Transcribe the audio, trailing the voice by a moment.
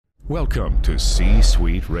Welcome to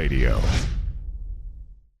C-Suite Radio.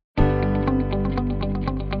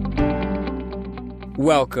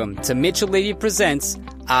 Welcome to Mitchell Levy Presents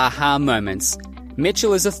Aha Moments.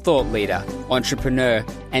 Mitchell is a thought leader, entrepreneur,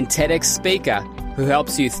 and TEDx speaker who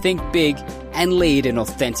helps you think big and lead an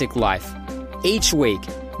authentic life. Each week,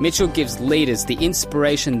 Mitchell gives leaders the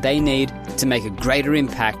inspiration they need to make a greater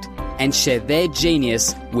impact and share their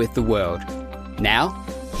genius with the world. Now,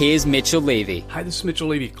 here's Mitchell Levy. Hi, this is Mitchell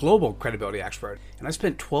Levy, global credibility expert, and I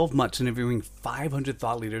spent 12 months interviewing 500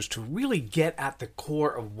 thought leaders to really get at the core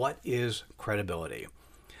of what is credibility.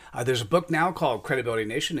 There's a book now called Credibility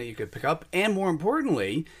Nation that you could pick up, and more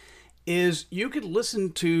importantly, is you could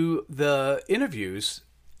listen to the interviews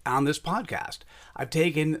on this podcast. I've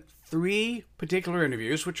taken 3 particular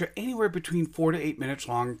interviews, which are anywhere between 4 to 8 minutes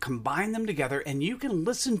long, combine them together, and you can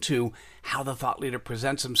listen to how the thought leader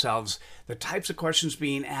presents themselves, the types of questions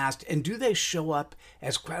being asked, and do they show up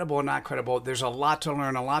as credible or not credible. There's a lot to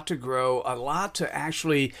learn, a lot to grow, a lot to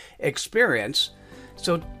actually experience.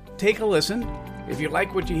 So take a listen. If you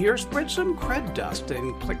like what you hear, spread some cred dust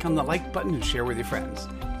and click on the like button and share with your friends.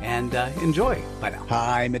 And enjoy. Bye now.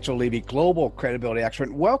 Hi, Mitchell Levy, global credibility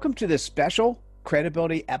expert. Welcome to this special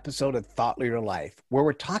credibility episode of Thought Leader Life, where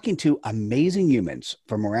we're talking to amazing humans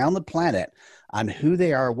from around the planet on who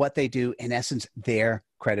they are, what they do, in essence, their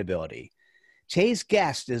credibility. Today's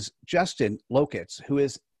guest is Justin Lokitz, who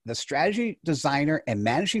is the strategy designer and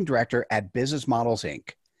managing director at Business Models, Inc.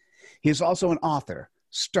 He is also an author,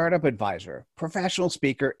 startup advisor, professional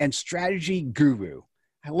speaker, and strategy guru.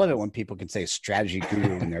 I love it when people can say strategy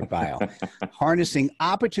guru in their bio. Harnessing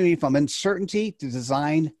opportunity from uncertainty to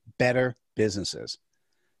design better businesses.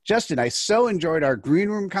 Justin, I so enjoyed our green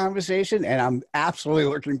room conversation, and I'm absolutely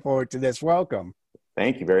looking forward to this. Welcome.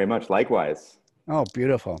 Thank you very much. Likewise. Oh,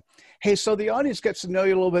 beautiful. Hey, so the audience gets to know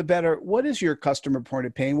you a little bit better. What is your customer point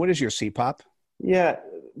of pain? What is your CPOP? Yeah,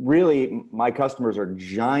 really, my customers are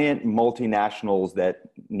giant multinationals that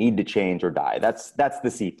need to change or die. That's the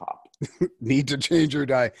CPOP. Need to change or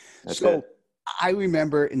die. That's so it. I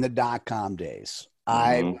remember in the dot-com days,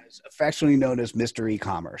 I was affectionately known as Mr.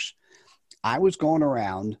 E-commerce. I was going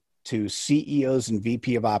around to CEOs and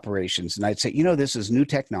VP of operations, and I'd say, this is new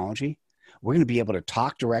technology. We're going to be able to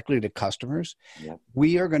talk directly to customers. Yep.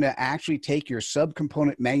 We are going to actually take your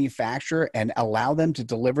subcomponent manufacturer and allow them to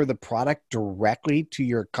deliver the product directly to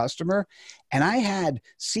your customer. And I had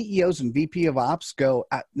CEOs and VP of ops go,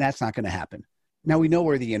 that's not going to happen. Now we know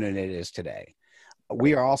where the internet is today.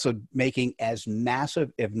 We are also making as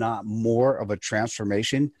massive, if not more, of a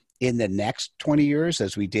transformation in the next 20 years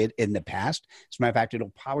as we did in the past. As a matter of fact,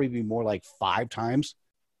 it'll probably be more like 5 times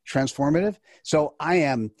transformative. So I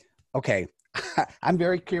am, okay, I'm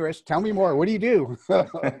very curious. Tell me more. What do you do?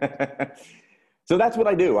 So that's what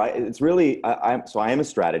I do. I am a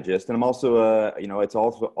strategist, and I'm also it's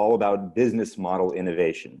also all about business model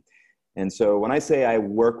innovation. And so when I say I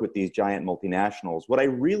work with these giant multinationals, what I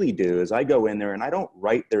really do is I go in there and I don't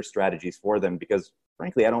write their strategies for them because,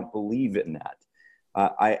 frankly, I don't believe in that.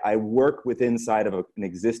 I work inside of an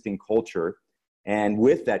existing culture, and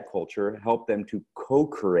with that culture, help them to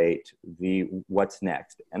co-create the what's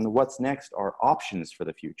next. And the what's next are options for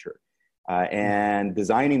the future, and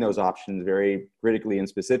designing those options very critically and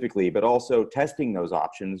specifically, but also testing those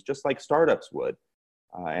options just like startups would.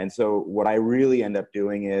 And so what I really end up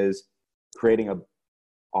doing is creating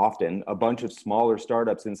often a bunch of smaller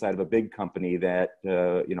startups inside of a big company that,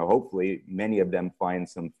 hopefully many of them find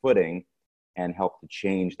some footing and help to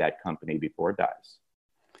change that company before it dies.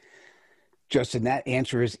 Justin, that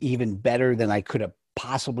answer is even better than I could have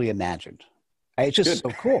possibly imagined. It's just so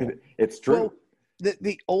cool. It's true. Well,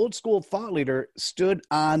 the old school thought leader stood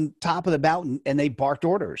on top of the mountain and they barked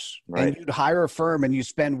orders. Right. And you'd hire a firm and you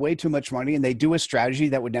spend way too much money and they do a strategy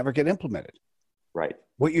that would never get implemented. Right.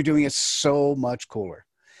 What you're doing is so much cooler.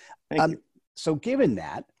 Thank you. So given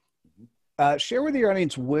that, share with your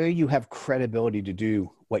audience where you have credibility to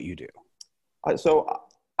do what you do. So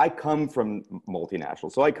I come from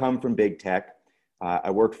multinationals. So I come from big tech.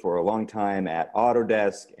 I worked for a long time at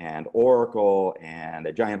Autodesk and Oracle and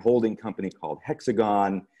a giant holding company called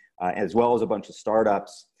Hexagon, as well as a bunch of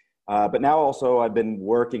startups. But now also I've been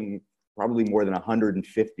working probably more than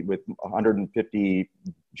 150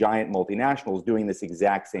 giant multinationals doing this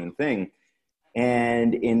exact same thing.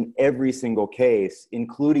 And in every single case,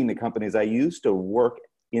 including the companies I used to work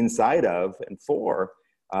inside of and for,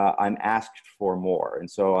 I'm asked for more. And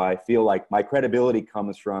so I feel like my credibility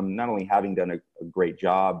comes from not only having done a great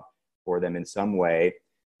job for them in some way,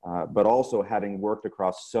 but also having worked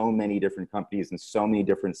across so many different companies and so many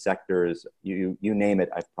different sectors. You name it,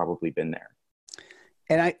 I've probably been there.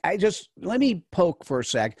 And I just, let me poke for a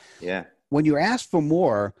sec. Yeah. When you ask for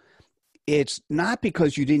more, it's not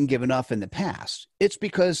because you didn't give enough in the past. It's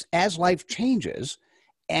because as life changes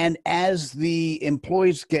and as the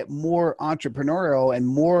employees get more entrepreneurial and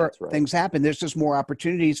more things happen, there's just more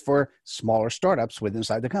opportunities for smaller startups within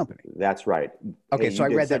inside the company. That's right. Okay, so I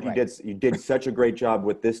read that right. You did such a great job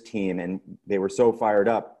with this team, and they were so fired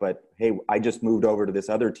up. But hey, I just moved over to this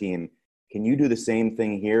other team. Can you do the same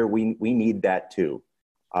thing here? We need that too.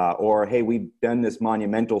 Or hey, we've done this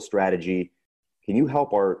monumental strategy. Can you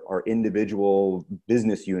help our individual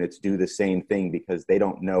business units do the same thing because they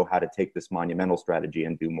don't know how to take this monumental strategy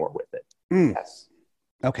and do more with it? Yes.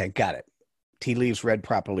 Okay, got it. Tea leaves read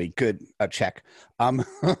properly. Good, check.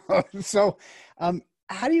 So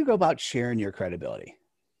how do you go about sharing your credibility?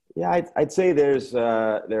 Yeah, I'd say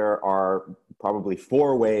there are probably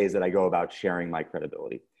 4 ways that I go about sharing my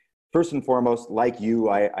credibility. First and foremost, like you,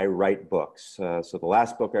 I write books. So the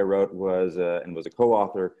last book I wrote was a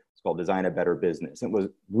co-author. It's called Design a Better Business. It was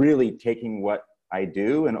really taking what I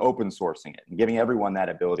do and open sourcing it and giving everyone that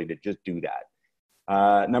ability to just do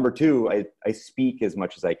that. Number 2, I speak as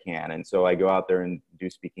much as I can. And so I go out there and do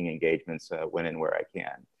speaking engagements when and where I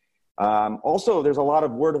can. Also, there's a lot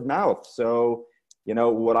of word of mouth. So,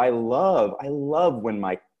 what I love when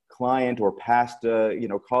my client or past,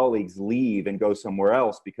 colleagues leave and go somewhere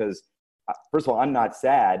else because, first of all, I'm not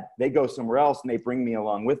sad. They go somewhere else and they bring me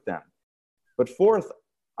along with them. But fourth,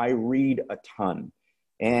 I read a ton.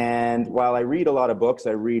 And while I read a lot of books,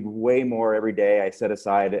 I read way more every day. I set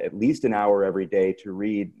aside at least an hour every day to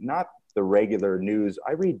read not the regular news.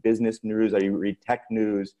 I read business news. I read tech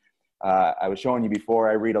news. I was showing you before,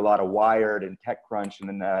 I read a lot of Wired and TechCrunch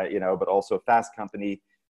and, but also Fast Company,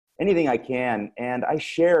 anything I can. And I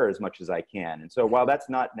share as much as I can. And so while that's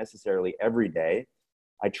not necessarily every day,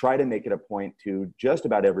 I try to make it a point to just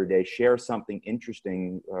about every day share something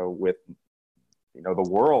interesting with the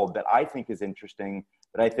world that I think is interesting,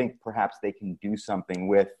 that I think perhaps they can do something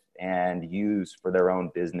with and use for their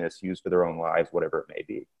own business, use for their own lives, whatever it may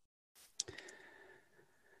be.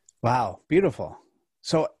 Wow, beautiful.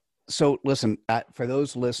 So listen, for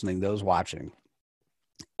those listening, those watching,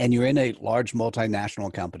 and you're in a large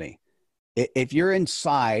multinational company, if you're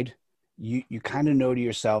inside, you kind of know to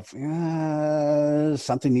yourself,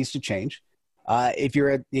 something needs to change. If you're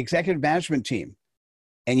at the executive management team,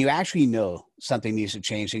 and you actually know something needs to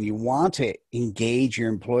change and you want to engage your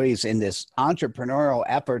employees in this entrepreneurial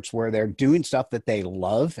efforts where they're doing stuff that they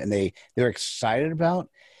love and they're excited about.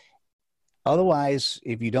 Otherwise,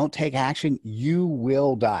 if you don't take action, you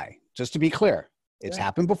will die. Just to be clear, it's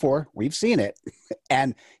happened before. We've seen it.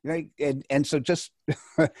 And so just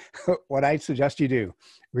what I suggest you do,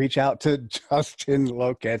 reach out to Justin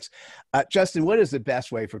Loketz. Justin, what is the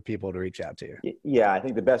best way for people to reach out to you? Yeah, I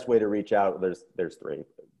think the best way to reach out, there's 3.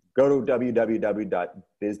 Go to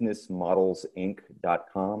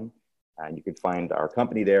www.businessmodelsinc.com, and you can find our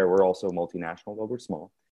company there. We're also multinational, though we're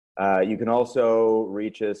small. You can also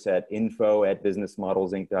reach us at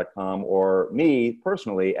info@businessmodelsinc.com or me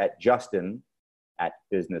personally at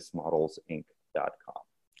justin@businessmodelsinc.com.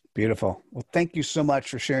 Beautiful. Well, thank you so much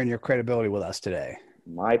for sharing your credibility with us today.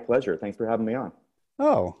 My pleasure. Thanks for having me on.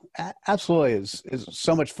 Oh, absolutely. It's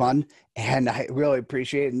so much fun, and I really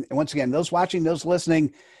appreciate it. And once again, those watching, those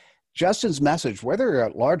listening, Justin's message, whether you're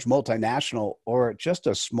a large multinational or just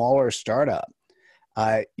a smaller startup,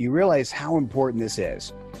 you realize how important this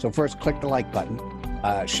is. So first, click the like button,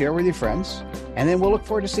 share with your friends, and then we'll look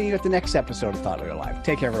forward to seeing you at the next episode of Thought Leader Live.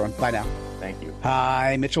 Take care, everyone. Bye now. Thank you.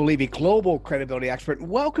 Hi, Mitchell Levy, global credibility expert.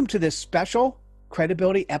 Welcome to this special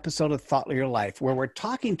credibility episode of Thought Leader Life, where we're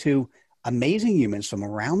talking to amazing humans from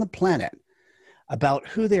around the planet about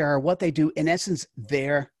who they are, what they do, in essence,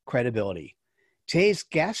 their credibility. Today's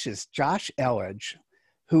guest is Josh Eldredge,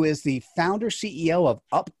 who is the founder, CEO of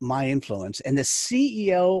Up My Influence and the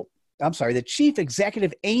Chief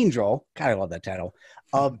Executive Angel, God, I love that title,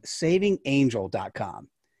 of SavingAngel.com.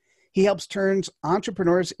 He helps turn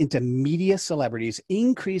entrepreneurs into media celebrities,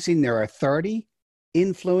 increasing their authority,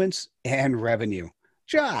 influence, and revenue.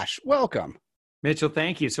 Josh, welcome. Mitchell,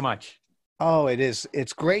 thank you so much. Oh,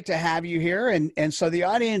 it's great to have you here. And so the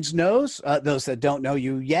audience knows, those that don't know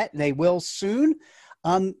you yet, they will soon.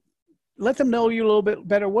 Let them know you a little bit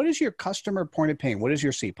better. What is your customer point of pain? What is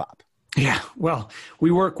your CPOP? Yeah, well, we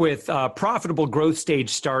work with profitable growth stage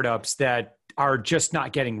startups that are just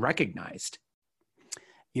not getting recognized.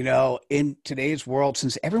 In today's world,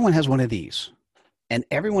 since everyone has one of these, and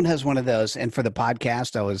everyone has one of those, and for the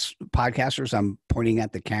podcasters, I'm pointing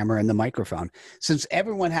at the camera and the microphone. Since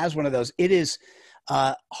everyone has one of those, it is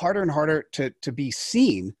harder and harder to be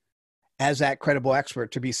seen as that credible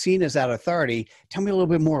expert, to be seen as that authority. Tell me a little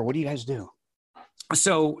bit more. What do you guys do?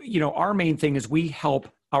 So, our main thing is we help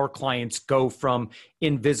our clients go from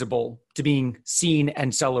invisible to being seen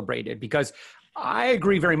and celebrated, because I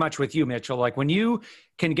agree very much with you, Mitchell. Like when you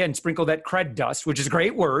can, again, sprinkle that cred dust, which is a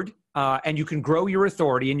great word, and you can grow your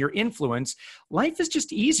authority and your influence, life is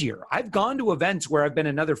just easier. I've gone to events where I've been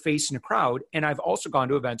another face in a crowd, and I've also gone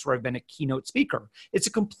to events where I've been a keynote speaker. It's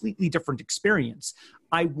a completely different experience.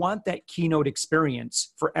 I want that keynote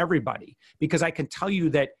experience for everybody, because I can tell you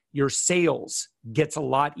that your sales gets a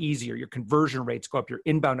lot easier. Your conversion rates go up, your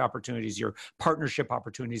inbound opportunities, your partnership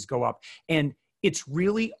opportunities go up. And it's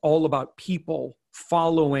really all about people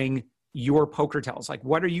following your poker tells. Like,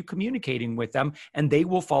 what are you communicating with them? And they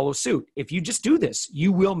will follow suit. If you just do this,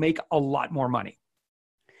 you will make a lot more money.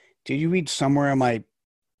 Did you read somewhere on my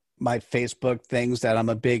Facebook things that I'm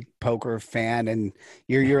a big poker fan, and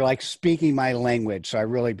you're like speaking my language. So I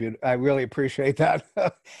really appreciate that.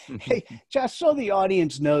 Hey, just so the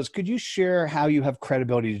audience knows, could you share how you have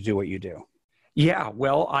credibility to do what you do? Yeah,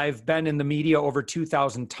 well, I've been in the media over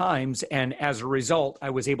 2,000 times. And as a result, I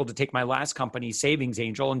was able to take my last company, Savings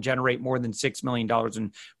Angel, and generate more than $6 million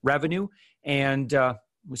in revenue. And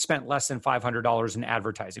we spent less than $500 in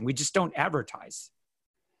advertising. We just don't advertise.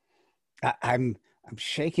 I'm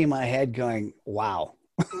shaking my head going, wow.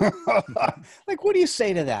 Like, what do you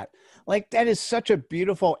say to that? Like, that is such a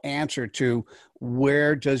beautiful answer to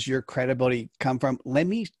where does your credibility come from? Let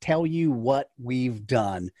me tell you what we've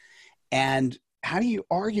done. And how do you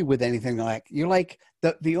argue with anything like, you're like,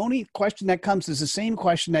 the only question that comes is the same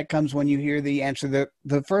question that comes when you hear the answer to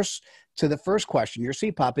the first question, your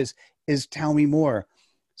CPOP is tell me more.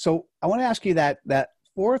 So I want to ask you that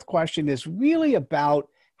fourth question is really about,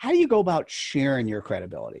 how do you go about sharing your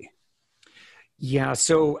credibility? Yeah.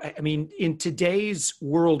 So, I mean, in today's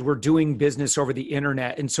world, we're doing business over the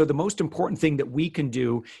internet. And so the most important thing that we can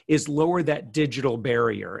do is lower that digital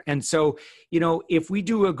barrier. And so, if we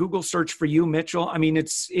do a Google search for you, Mitchell, I mean,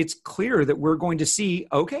 it's clear that we're going to see,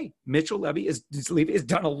 okay, Mitchell Levy has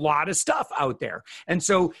done a lot of stuff out there. And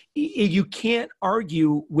so you can't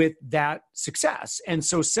argue with that success. And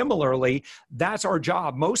so similarly, that's our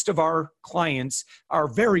job. Most of our clients are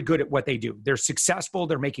very good at what they do. They're successful.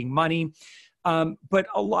 They're making money. But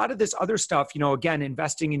a lot of this other stuff, again,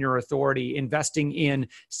 investing in your authority, investing in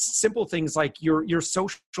simple things like your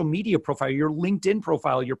social media profile, your LinkedIn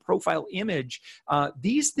profile, your profile image,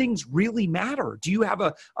 these things really matter. Do you have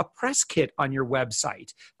a press kit on your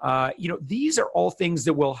website? These are all things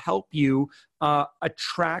that will help you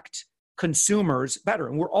attract consumers better.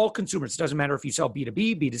 And we're all consumers. It doesn't matter if you sell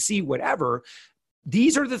B2B, B2C, whatever.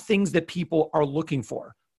 These are the things that people are looking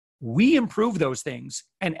for. We improve those things.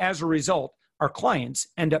 And as a result, our clients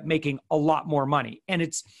end up making a lot more money. And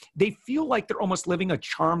they feel like they're almost living a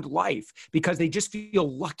charmed life because they just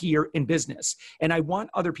feel luckier in business. And I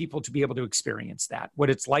want other people to be able to experience that,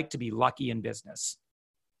 what it's like to be lucky in business.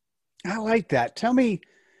 I like that. Give me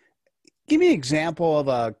an example of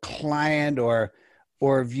a client or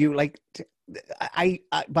view. Like,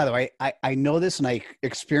 by the way, I know this and I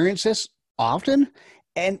experience this often.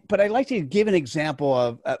 But I'd like to give an example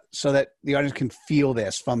of so that the audience can feel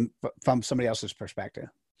this from somebody else's perspective.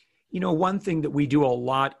 One thing that we do a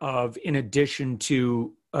lot of, in addition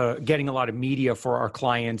to getting a lot of media for our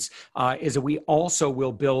clients, is that we also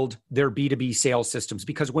will build their B2B sales systems.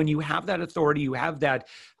 Because when you have that authority, you have that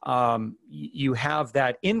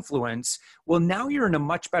influence. Well, now you're in a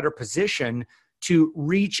much better position to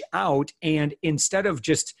reach out, and instead of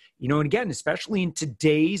just, and again, especially in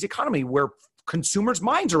today's economy where consumers'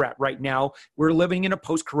 minds are at right now, we're living in a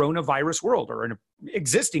post-coronavirus world, or an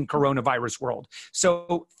existing coronavirus world.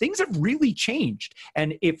 So things have really changed.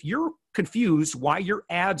 And if you're confused why your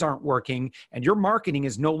ads aren't working and your marketing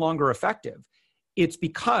is no longer effective, it's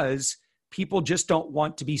because people just don't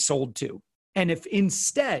want to be sold to. And if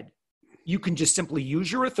instead you can just simply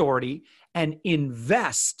use your authority and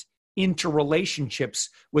invest into relationships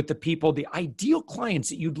with the people, the ideal clients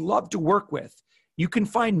that you'd love to work with, you can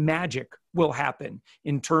find magic will happen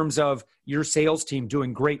in terms of your sales team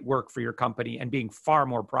doing great work for your company and being far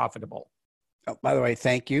more profitable. Oh, by the way,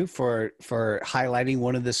 thank you for highlighting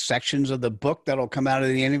one of the sections of the book that'll come out of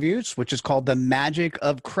the interviews, which is called The Magic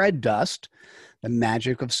of Cred Dust, the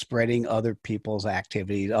magic of spreading other people's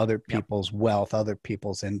activities, other people's wealth, other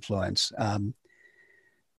people's influence.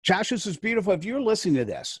 Josh, this is beautiful. If you're listening to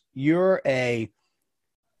this, you're a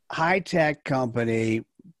high-tech company,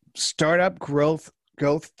 startup growth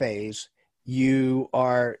phase. You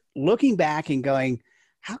are looking back and going,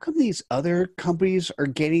 how come these other companies are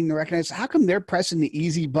getting recognized? How come they're pressing the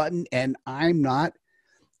easy button and I'm not?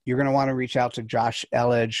 You're going to want to reach out to Josh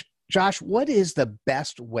Elledge. Josh, what is the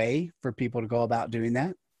best way for people to go about doing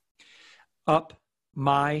that?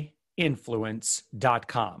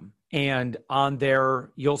 upmyinfluence.com. And on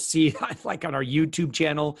there, you'll see, like on our YouTube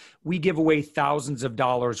channel, we give away thousands of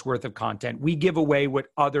dollars worth of content. We give away what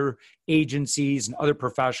other agencies and other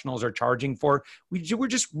professionals are charging for. We're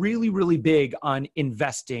just really, really big on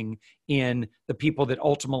investing in the people that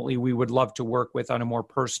ultimately we would love to work with on a more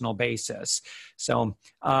personal basis. So,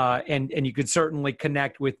 and you could certainly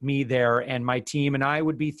connect with me there, and my team and I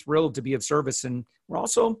would be thrilled to be of service. And we're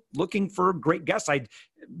also looking for great guests.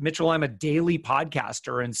 Mitchell, I'm a daily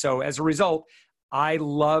podcaster. And so as a result, I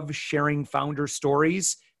love sharing founder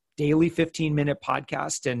stories, daily 15-minute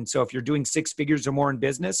podcast. And so if you're doing 6 figures or more in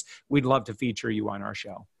business, we'd love to feature you on our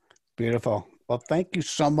show. Beautiful. Well, thank you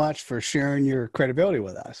so much for sharing your credibility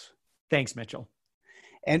with us. Thanks, Mitchell.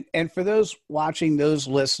 And for those watching, those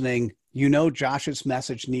listening, you know Josh's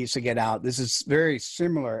message needs to get out. This is very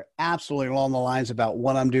similar, absolutely along the lines about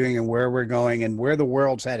what I'm doing and where we're going and where the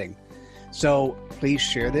world's heading. So please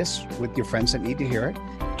share this with your friends that need to hear it.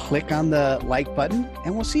 Click on the like button,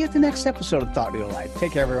 and we'll see you at the next episode of Thought Leader Life.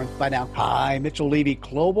 Take care, everyone. Bye now. Hi, Mitchell Levy,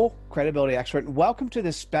 Global Credibility Expert, and welcome to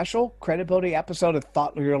this special credibility episode of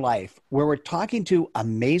Thought Leader Life, where we're talking to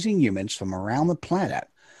amazing humans from around the planet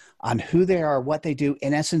on who they are, what they do,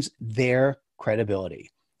 in essence, their credibility.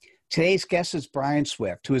 Today's guest is Brian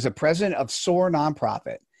Swift, who is the president of SOAR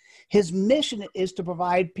Nonprofit. His mission is to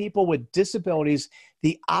provide people with disabilities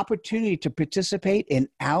the opportunity to participate in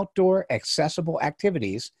outdoor accessible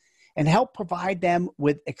activities and help provide them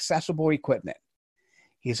with accessible equipment.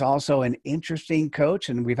 He's also an interesting coach,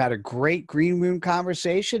 and we've had a great green room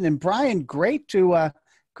conversation. And Brian, great to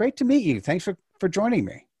meet you. Thanks for joining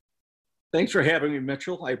me. Thanks for having me,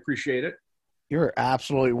 Mitchell. I appreciate it. You're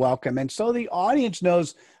absolutely welcome. And so the audience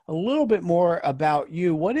knows a little bit more about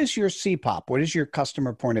you. What is your CPOP? What is your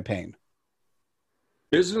customer point of pain?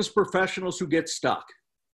 Business professionals who get stuck.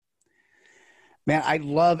 Man, I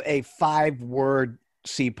love a 5-word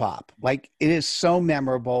CPOP. Like, it is so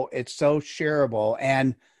memorable. It's so shareable.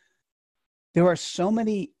 And there are so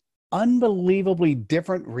many unbelievably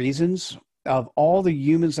different reasons of all the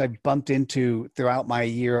humans I've bumped into throughout my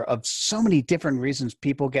year, of so many different reasons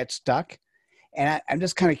people get stuck. And I'm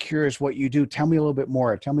just kind of curious what you do. Tell me a little bit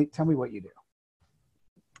more. Tell me what you do.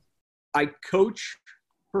 I coach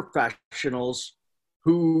professionals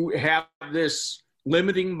who have this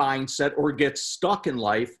limiting mindset or get stuck in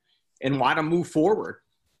life and want to move forward.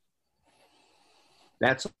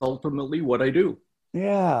 That's ultimately what I do.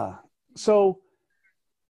 Yeah. So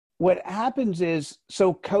what happens is,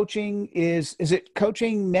 so coaching is it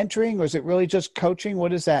coaching, mentoring, or is it really just coaching?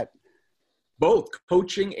 What is that? Both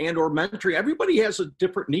coaching and or mentoring. Everybody has a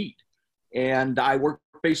different need, and I work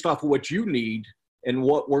based off of what you need and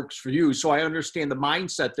what works for you. So I understand the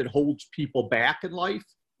mindset that holds people back in life,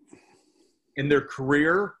 in their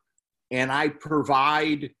career, and I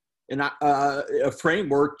provide a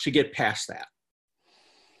framework to get past that,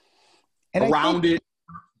 and around it,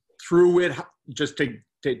 through it, just to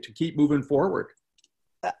keep moving forward.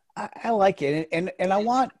 I like it. And I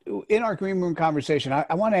want, in our green room conversation,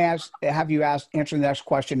 I want to have you answer the next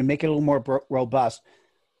question and make it a little more robust,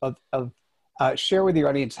 share with your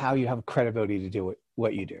audience how you have credibility to do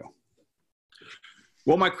what you do.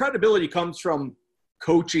 Well, my credibility comes from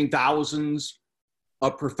coaching thousands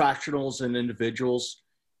of professionals and individuals.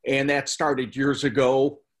 And that started years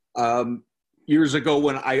ago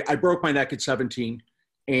when I broke my neck at 17,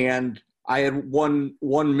 and I had one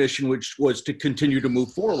mission, which was to continue to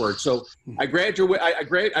move forward. So I graduated.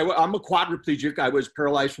 I'm a quadriplegic. I was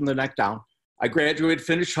paralyzed from the neck down. I graduated,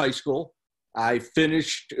 finished high school. I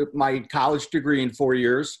finished my college degree in 4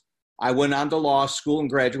 years. I went on to law school and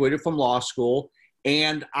graduated from law school.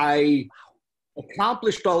 And I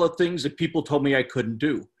accomplished all the things that people told me I couldn't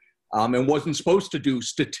do and wasn't supposed to do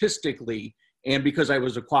statistically, and because I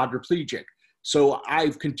was a quadriplegic. So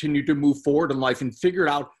I've continued to move forward in life and figured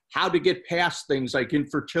out how to get past things like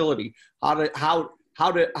infertility, how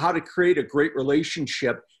to create a great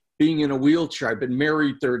relationship being in a wheelchair. I've been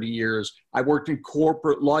married 30 years. I worked in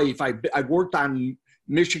corporate life. I've worked on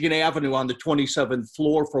Michigan Avenue on the 27th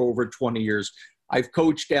floor for over 20 years. I've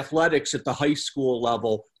coached athletics at the high school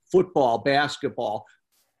level, football, basketball.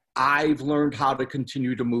 I've learned how to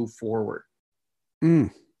continue to move forward.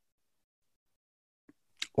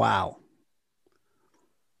 Wow.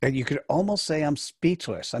 And you could almost say I'm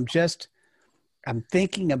speechless. I'm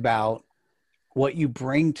thinking about what you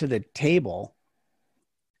bring to the table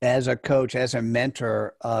as a coach, as a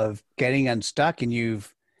mentor, of getting unstuck, and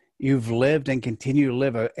you've lived and continue to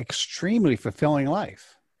live an extremely fulfilling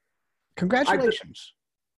life. Congratulations.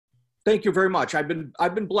 Thank you very much. I've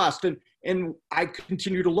been blessed, and I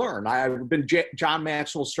continue to learn. I've been John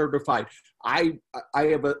Maxwell certified. I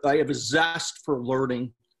have a zest for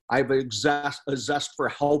learning. I have a zest for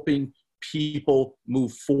helping people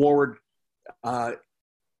move forward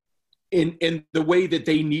in the way that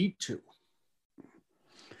they need to.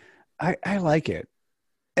 I like it.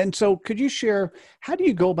 And so could you share, how do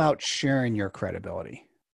you go about sharing your credibility?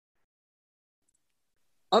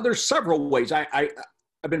 There's several ways.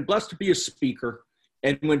 I've been blessed to be a speaker.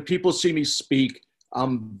 And when people see me speak,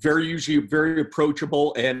 I'm usually very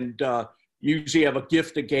approachable and usually have a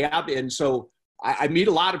gift of gab. And so I meet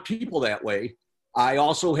a lot of people that way. I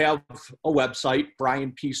also have a website,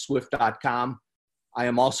 brianpswift.com. I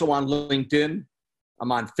am also on LinkedIn.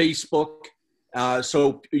 I'm on Facebook.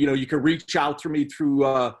 So, you can reach out to me through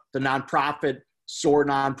the nonprofit,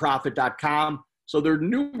 soarnonprofit.com. So there are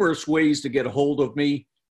numerous ways to get a hold of me.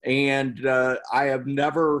 And I have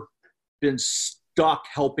never been stuck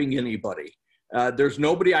helping anybody. There's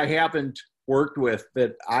nobody I haven't worked with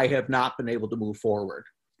that I have not been able to move forward.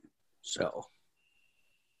 So.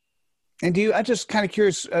 And I'm just kind of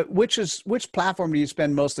curious, which platform do you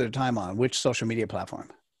spend most of the time on? Which social media platform?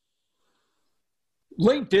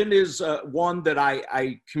 LinkedIn is one that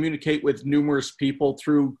I communicate with numerous people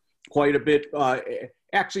through quite a bit.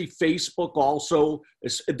 Actually, Facebook also.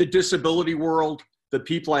 The disability world, the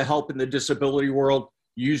people I help in the disability world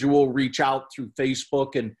usually will reach out through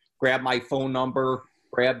Facebook and grab my phone number,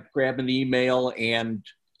 grab an email. And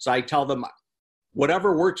so I tell them,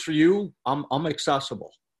 whatever works for you, I'm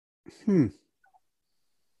accessible. And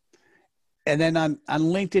then on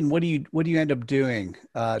LinkedIn, what do you end up doing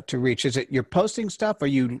to reach? Is it you're posting stuff? Are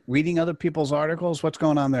you reading other people's articles? What's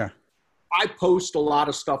going on there? I post a lot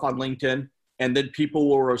of stuff on LinkedIn, and then people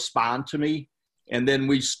will respond to me. And then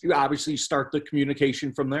we obviously start the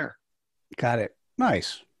communication from there. Got it.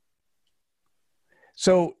 Nice.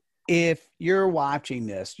 So if you're watching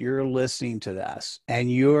this, you're listening to this,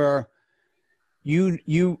 and you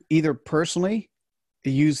either personally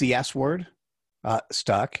use the S word,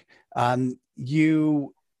 stuck,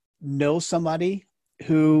 you know somebody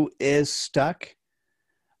who is stuck,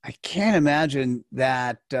 I can't imagine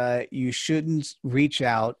that you shouldn't reach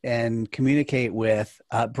out and communicate with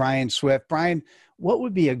Brian Swift. Brian, what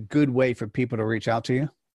would be a good way for people to reach out to you?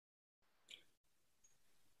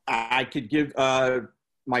 I could give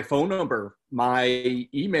my phone number, my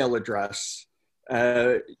email address.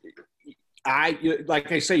 Like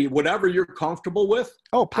I say, whatever you're comfortable with.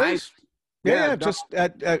 Oh, please.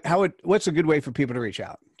 What's a good way for people to reach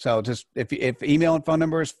out? So just if email and phone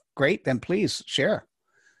number is great, then please share.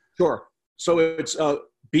 Sure. So it's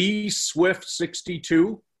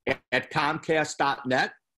bswift62 at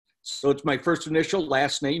comcast.net. So it's my first initial,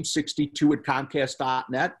 last name, 62 at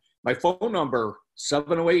comcast.net. My phone number,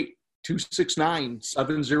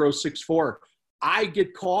 708-269-7064. I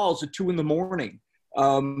get calls at 2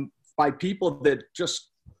 a.m. By people that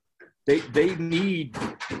just, they need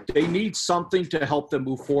something to help them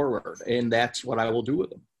move forward. And that's what I will do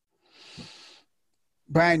with them.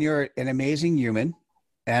 Brian, you're an amazing human.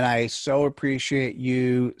 And I so appreciate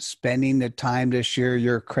you spending the time to share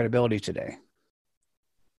your credibility today.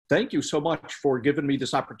 Thank you so much for giving me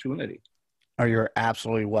this opportunity. Oh, you're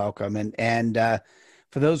absolutely welcome. And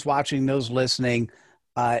for those watching, those listening,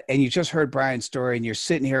 and you just heard Brian's story and you're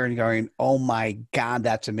sitting here and going, oh my God,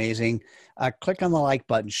 that's amazing. Click on the like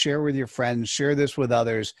button, share with your friends, share this with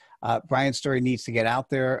others. Brian's story needs to get out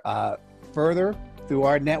there further through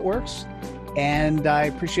our networks. And I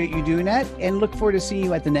appreciate you doing that and look forward to seeing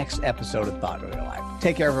you at the next episode of Thought Leader Live.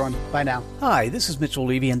 Take care, everyone. Bye now. Hi, this is Mitchell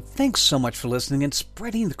Levy, and thanks so much for listening and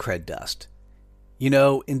spreading the cred dust. You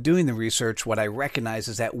know, in doing the research, what I recognize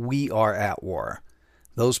is that we are at war.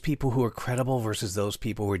 Those people who are credible versus those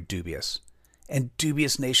people who are dubious. And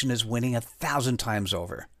Dubious Nation is winning 1,000 times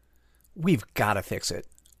over. We've got to fix it.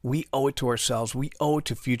 We owe it to ourselves. We owe it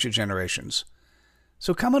to future generations.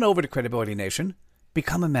 So come on over to Credibility Nation,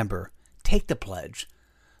 become a member, take the pledge,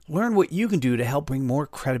 learn what you can do to help bring more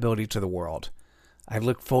credibility to the world. I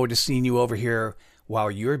look forward to seeing you over here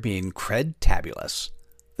while you're being cred-tabulous.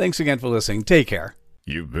 Thanks again for listening. Take care.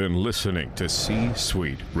 You've been listening to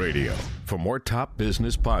C-Suite Radio. For more top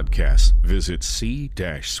business podcasts, visit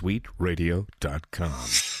c-suiteradio.com.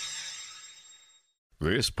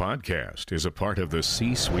 This podcast is a part of the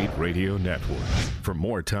C-Suite Radio Network. For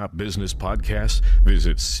more top business podcasts,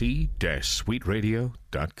 visit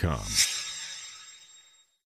c-suiteradio.com.